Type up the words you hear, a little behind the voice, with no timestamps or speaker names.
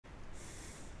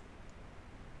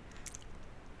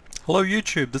Hello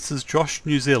YouTube, this is Josh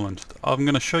New Zealand. I'm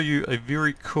going to show you a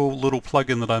very cool little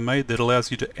plugin that I made that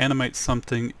allows you to animate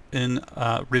something in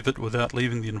Revit without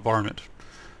leaving the environment.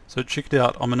 So check it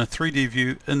out. I'm in a 3D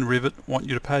view in Revit. I want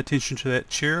you to pay attention to that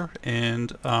chair,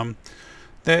 and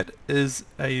that is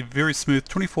a very smooth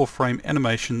 24 frame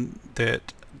animation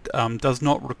that does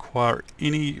not require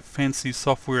any fancy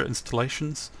software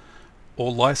installations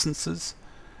or licenses,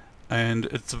 and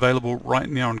it's available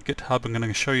right now on GitHub. I'm going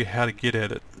to show you how to get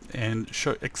at it and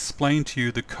explain to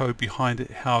you the code behind it,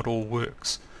 how it all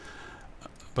works.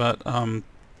 But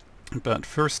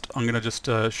first I'm going to just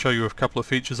show you a couple of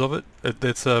features of it.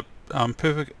 That's a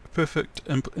perfect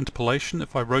interpolation.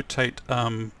 If I rotate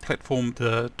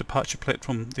the departure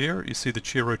platform there, you see the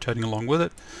chair rotating along with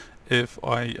it. If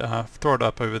I throw it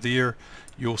up over there,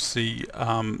 you'll see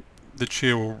the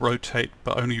chair will rotate,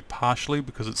 but only partially,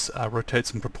 because it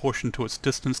rotates in proportion to its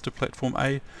distance to platform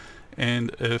A.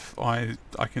 And if I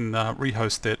can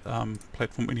rehost that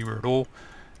platform anywhere at all,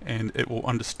 and it will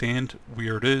understand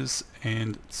where it is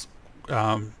and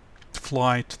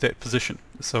fly to that position.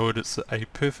 So it is a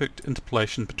perfect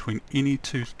interpolation between any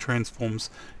two transforms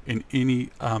in any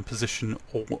position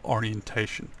or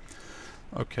orientation.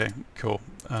 Okay, cool.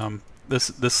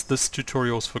 This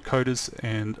tutorial is for coders,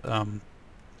 and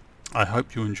I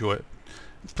hope you enjoy it.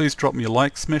 Please drop me a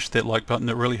like, smash that like button,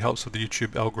 it really helps with the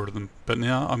YouTube algorithm. But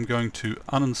now I'm going to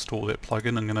uninstall that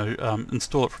plugin. I'm going to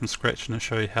install it from scratch and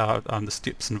show you how the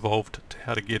steps involved to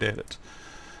how to get at it.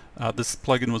 This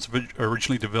plugin was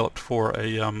originally developed for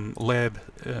a lab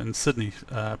in Sydney,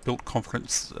 BILT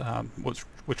conference,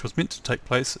 which was meant to take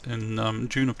place in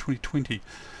June of 2020.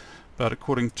 But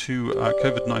according to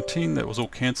COVID-19, that was all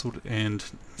cancelled, and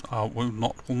will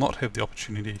not have the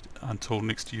opportunity until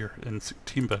next year in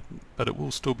September, but it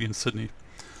will still be in Sydney.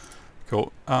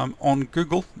 Cool. On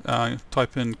Google,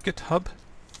 type in GitHub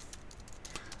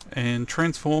and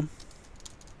transform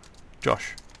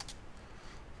Josh.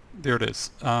 There it is.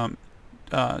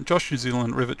 Josh New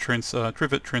Zealand Revit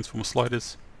transformer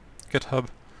sliders. GitHub.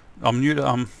 I'm new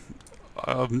to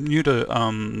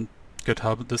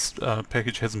GitHub. This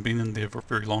package hasn't been in there for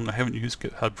very long. I haven't used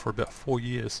GitHub for about 4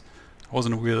 years. I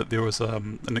wasn't aware that there was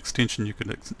an extension you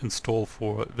could install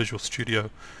for Visual Studio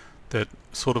that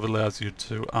sort of allows you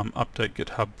to update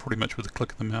GitHub pretty much with a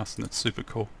click of the mouse, and it's super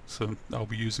cool. So I'll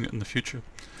be using it in the future.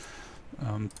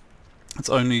 It's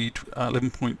only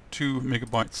 11.2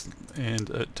 megabytes, and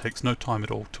it takes no time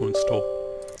at all to install.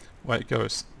 Away it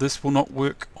goes. This will not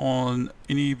work on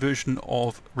any version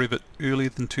of Revit earlier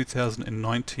than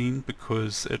 2019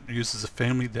 because it uses a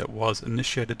family that was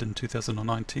initiated in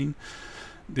 2019.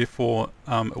 Therefore,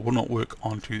 it will not work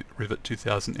onto Revit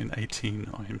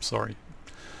 2018. I am sorry.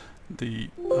 The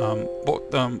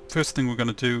first thing we're going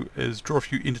to do is draw a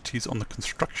few entities on the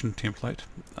construction template.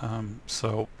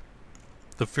 So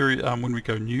when we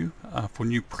go new for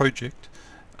new project,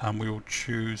 we will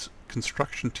choose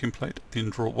construction template, then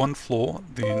draw one floor,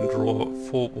 then draw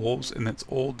 4 walls, and that's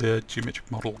all the geometric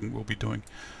modeling we'll be doing.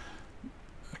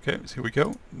 Okay, so here we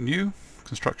go, new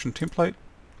construction template,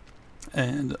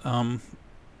 and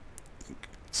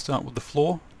start with the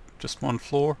floor, just one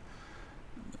floor,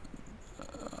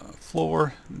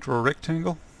 draw a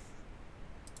rectangle,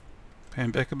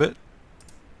 pan back a bit,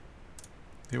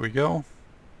 there we go,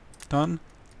 done.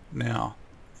 Now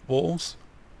walls,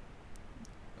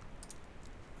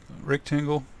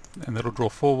 rectangle, and that'll draw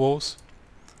 4 walls,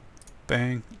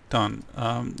 bang, done.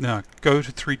 Now go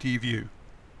to 3D view.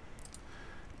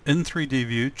 In 3D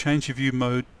view, change your view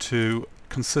mode to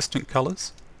consistent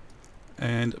colors,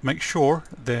 and make sure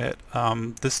that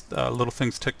this little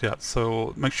thing's ticked out.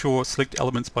 So make sure select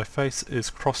elements by face is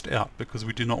crossed out, because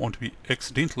we do not want to be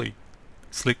accidentally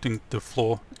selecting the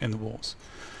floor and the walls.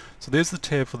 So there's the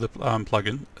tab for the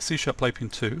plugin, C# Pen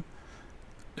 2.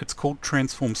 It's called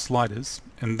Transform Sliders,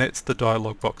 and that's the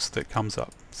dialog box that comes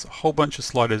up. It's a whole bunch of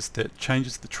sliders that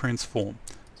changes the transform.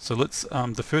 So let's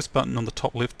the first button on the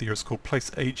top left there is called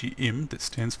Place AGM, that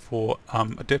stands for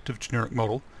Adaptive Generic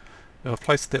Model. If I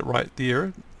place that right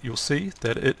there, you'll see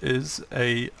that it is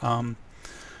a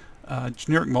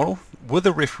generic model with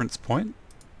a reference point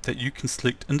that you can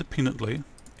select independently,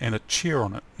 and a chair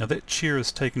on it. Now that chair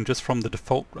is taken just from the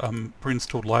default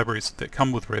pre-installed libraries that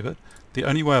come with Revit. The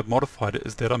only way I've modified it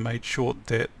is that I made sure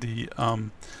that the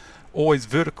always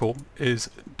vertical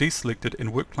is deselected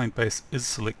and work plane base is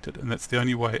selected, and that's the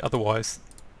only way. Otherwise,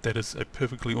 that is a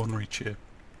perfectly ordinary chair.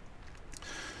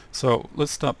 So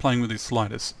let's start playing with these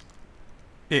sliders.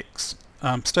 X,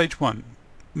 stage 1,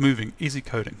 moving, easy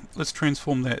coding. Let's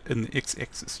transform that in the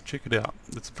x-axis. Check it out.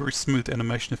 It's a very smooth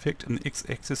animation effect in the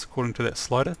x-axis according to that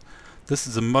slider. This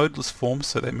is a modeless form,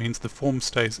 so that means the form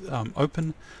stays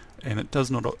open, and it does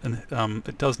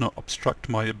not obstruct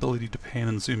my ability to pan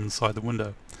and zoom inside the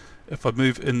window. If I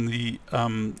move in the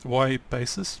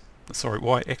y-axis,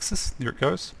 there it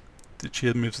goes. The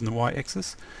chair moves in the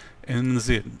y-axis, and in the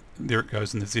z, there it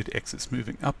goes in the z-axis,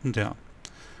 moving up and down.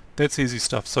 That's easy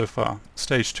stuff so far.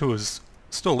 Stage 2 is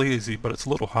still easy, but it's a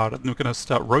little harder. And we're going to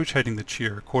start rotating the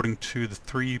chair according to the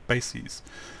 3 bases.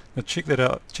 Now check that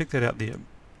out there.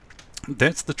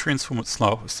 That's the transform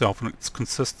itself, and it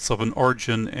consists of an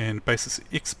origin and basis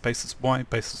x, basis y,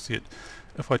 basis z.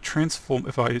 If I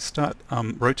start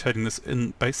rotating this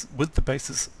with the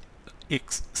basis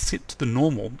x set to the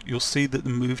normal, you'll see that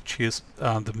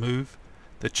the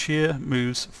chair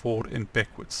moves forward and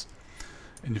backwards.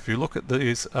 And if you look at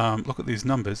these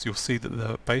numbers, you'll see that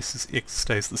the basis x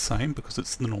stays the same because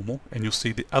it's the normal, and you'll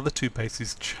see the other 2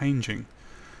 bases changing.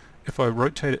 If I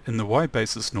rotate it in the y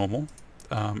basis normal,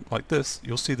 like this,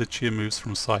 you'll see the chair moves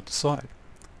from side to side.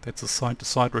 That's a side to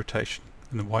side rotation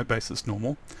in the y basis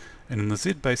normal, and in the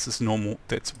z basis normal,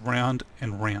 that's round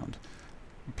and round.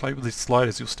 Play with these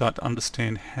sliders, you'll start to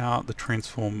understand how the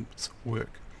transforms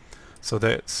work. So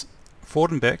that's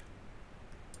forward and back,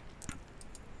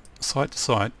 side to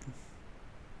side,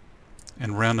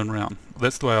 and round.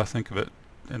 That's the way I think of it,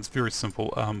 and it's very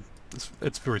simple.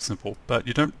 It's very simple, but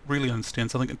you don't really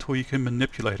understand something until you can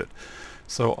manipulate it.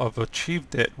 So I've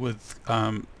achieved that with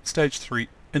stage 3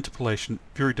 interpolation.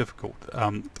 Very difficult.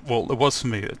 Well, it was for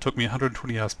me. It took me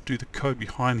 120 hours to do the code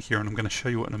behind here, and I'm going to show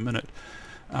you it in a minute.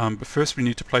 But first we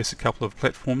need to place a couple of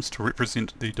platforms to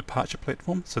represent the departure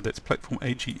platform. So that's platform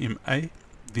AGM-A,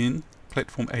 then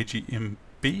platform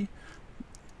AGM-B.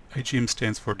 AGM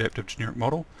stands for Adaptive Generic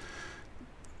Model.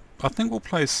 I think we'll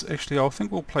place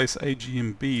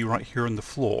AGM-B right here on the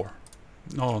floor,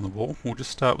 not on the wall. We'll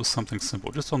just start with something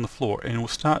simple, just on the floor, and we'll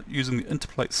start using the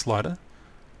interpolate slider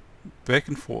back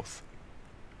and forth.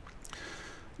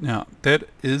 Now that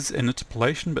is an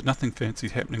interpolation, but nothing fancy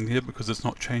happening there because it's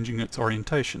not changing its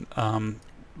orientation.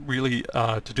 Really,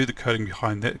 to do the coding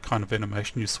behind that kind of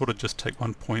animation, you sort of just take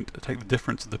one point, take the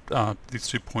difference of these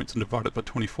 2 points and divide it by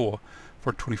 24 for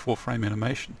a 24 frame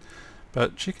animation.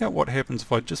 But check out what happens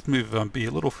if I just move B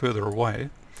a little further away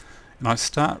and I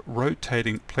start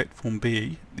rotating platform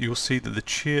B. You'll see that the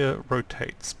chair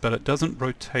rotates, but it doesn't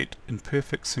rotate in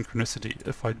perfect synchronicity.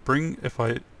 If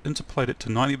I interpolate it to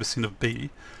 90% of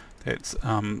B, that's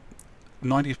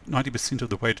 90% of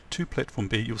the way to platform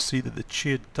B, you'll see that the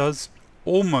chair does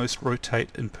almost rotate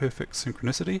in perfect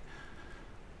synchronicity.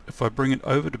 If I bring it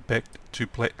over back to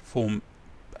platform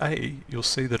A, you'll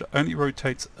see that it only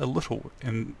rotates a little,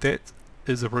 and that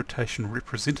is a rotation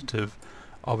representative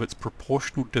of its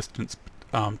proportional distance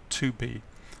to B.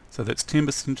 So that's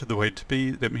 10% of the way to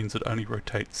B. That means it only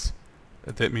rotates.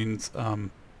 That means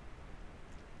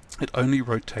it only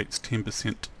rotates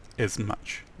 10% as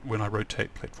much when I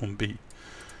rotate platform B.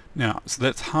 Now, so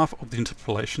that's half of the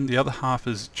interpolation. The other half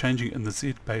is changing in the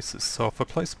Z basis. So if I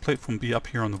place platform B up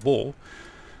here on the wall,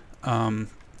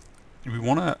 we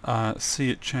want to see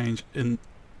it change in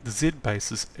the Z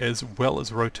basis as well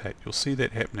as rotate. You'll see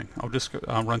that happening. I'll just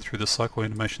run through the cycle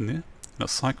animation there, and it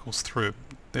cycles through.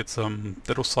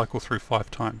 That'll cycle through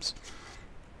 5 times,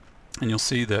 and you'll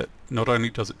see that not only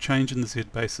does it change in the Z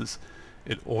basis,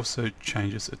 it also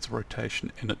changes its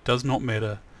rotation, and it does not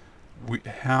matter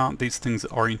how these things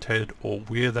are orientated or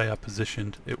where they are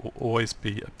positioned. It will always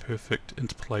be a perfect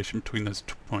interpolation between those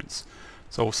 2 points.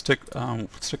 So we'll stick a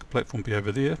platform B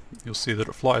over there. You'll see that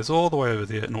it flies all the way over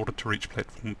there in order to reach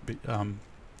platform B.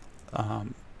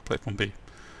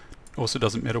 Also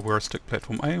doesn't matter where I stick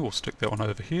platform A, we'll stick that one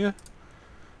over here,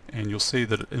 and you'll see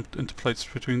that it interpolates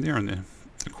between there and there.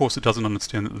 Of course it doesn't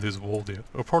understand that there's a wall there.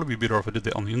 It'll probably be better if I did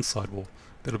that on the inside wall.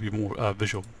 That'll be more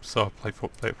visual. So I'll play for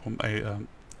platform A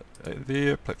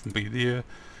there, platform B there,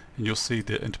 and you'll see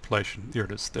the interpolation. There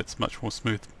it is. That's much more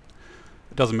smooth.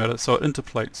 It doesn't matter, so it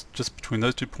interpolates just between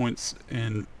those 2 points,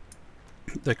 and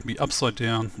they can be upside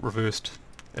down, reversed.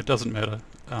 It doesn't matter.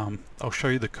 I'll show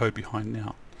you the code behind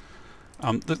now.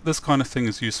 This kind of thing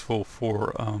is useful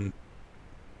for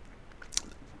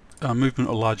movement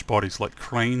of large bodies like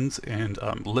cranes and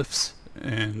lifts,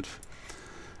 and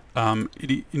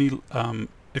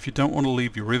if you don't want to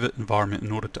leave your Revit environment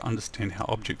in order to understand how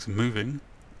objects are moving,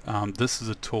 this is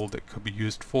a tool that could be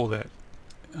used for that,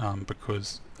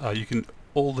 because you can,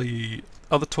 all the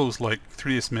other tools like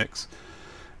 3ds Max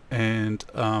and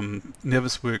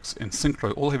Navisworks and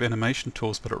Synchro all have animation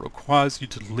tools, but it requires you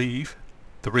to leave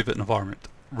the Revit environment.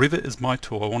 Revit is my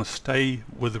tool. I want to stay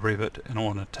with Revit, and I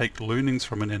want to take learnings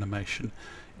from an animation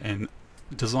and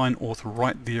design author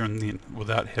right there and then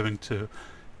without having to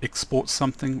export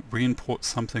something, re-import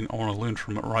something, I want to learn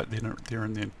from it right there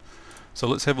and then. So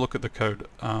let's have a look at the code.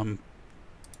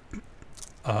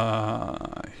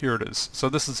 Here it is. So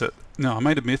this is it. Now I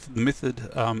made a method. The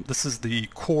method, this is the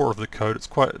core of the code.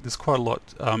 There's quite a lot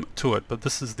to it, but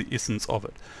this is the essence of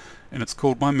it. And it's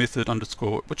called my method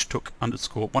underscore, which took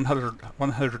underscore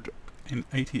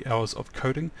 180 hours of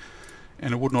coding,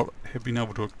 and I would not have been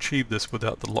able to achieve this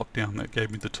without the lockdown that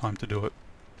gave me the time to do it.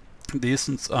 The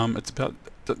essence, it's about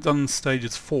done in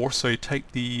stages 4. So you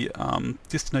take the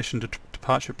destination to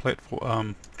departure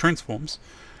platform transforms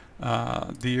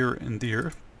there and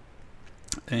there,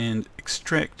 and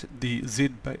extract the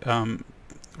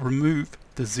remove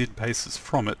the Z basis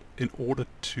from it in order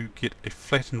to get a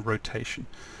flattened rotation.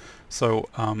 So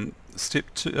step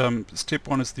 1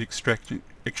 is the extraction.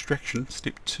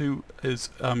 Step 2 is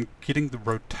getting the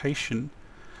rotation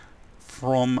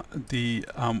from the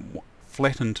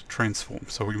flattened transform.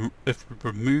 So if we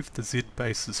remove the Z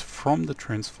basis from the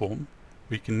transform,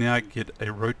 we can now get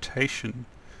a rotation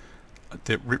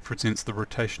that represents the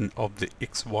rotation of the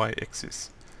XY axis.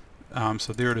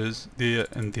 So there it is, there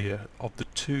and there, of the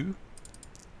two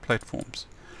platforms.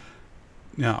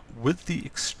 Now with the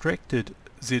extracted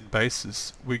Z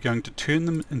basis, we're going to turn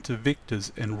them into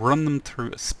vectors and run them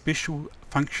through a special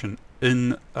function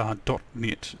in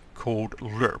 .NET called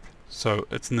lerp. So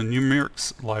it's in the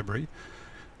numerics library,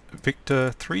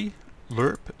 vector3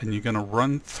 lerp, and you're going to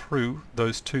run through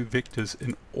those two vectors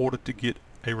in order to get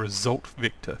a result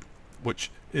vector, which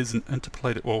is an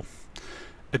interpolated, well,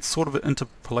 it's sort of an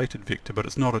interpolated vector, but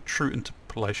it's not a true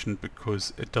interpolation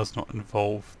because it does not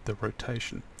involve the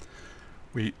rotation.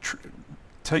 We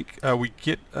turn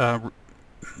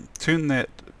that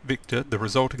vector, the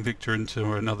resulting vector,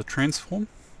 into another transform,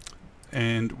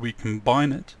 and we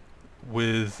combine it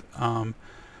with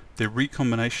the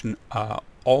recombination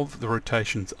of the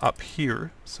rotations up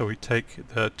here. So we take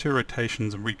the two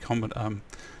rotations and recombine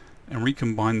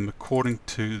them according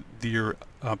to their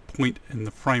point in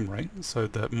the frame rate. So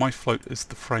that my float is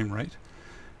the frame rate,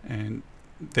 and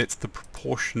that's the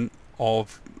proportion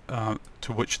of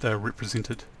to which they are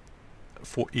represented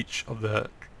for each of the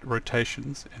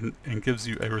rotations, and gives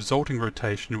you a resulting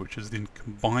rotation, which is then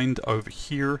combined over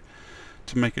here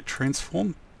to make a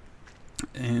transform,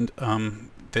 and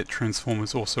that transform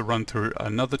is also run through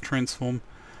another transform,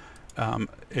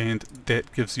 and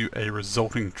that gives you a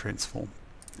resulting transform.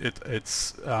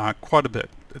 It's quite a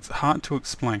bit. It's hard to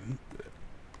explain,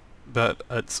 but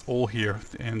it's all here,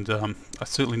 and I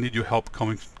certainly need your help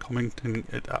commenting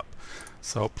it up.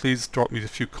 So please drop me a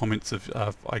few comments if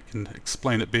I can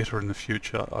explain it better in the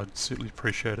future. I'd certainly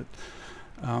appreciate it.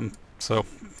 So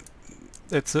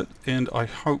that's it, and I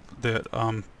hope that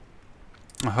I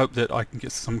can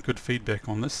get some good feedback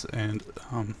on this, and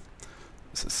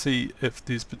see if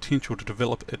there's potential to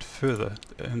develop it further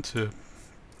into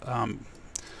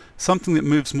something that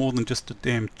moves more than just a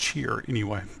damn chair.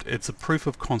 Anyway, it's a proof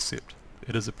of concept.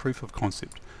 It is a proof of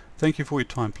concept. Thank you for your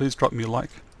time. Please drop me a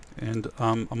like, and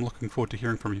I'm looking forward to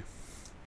hearing from you.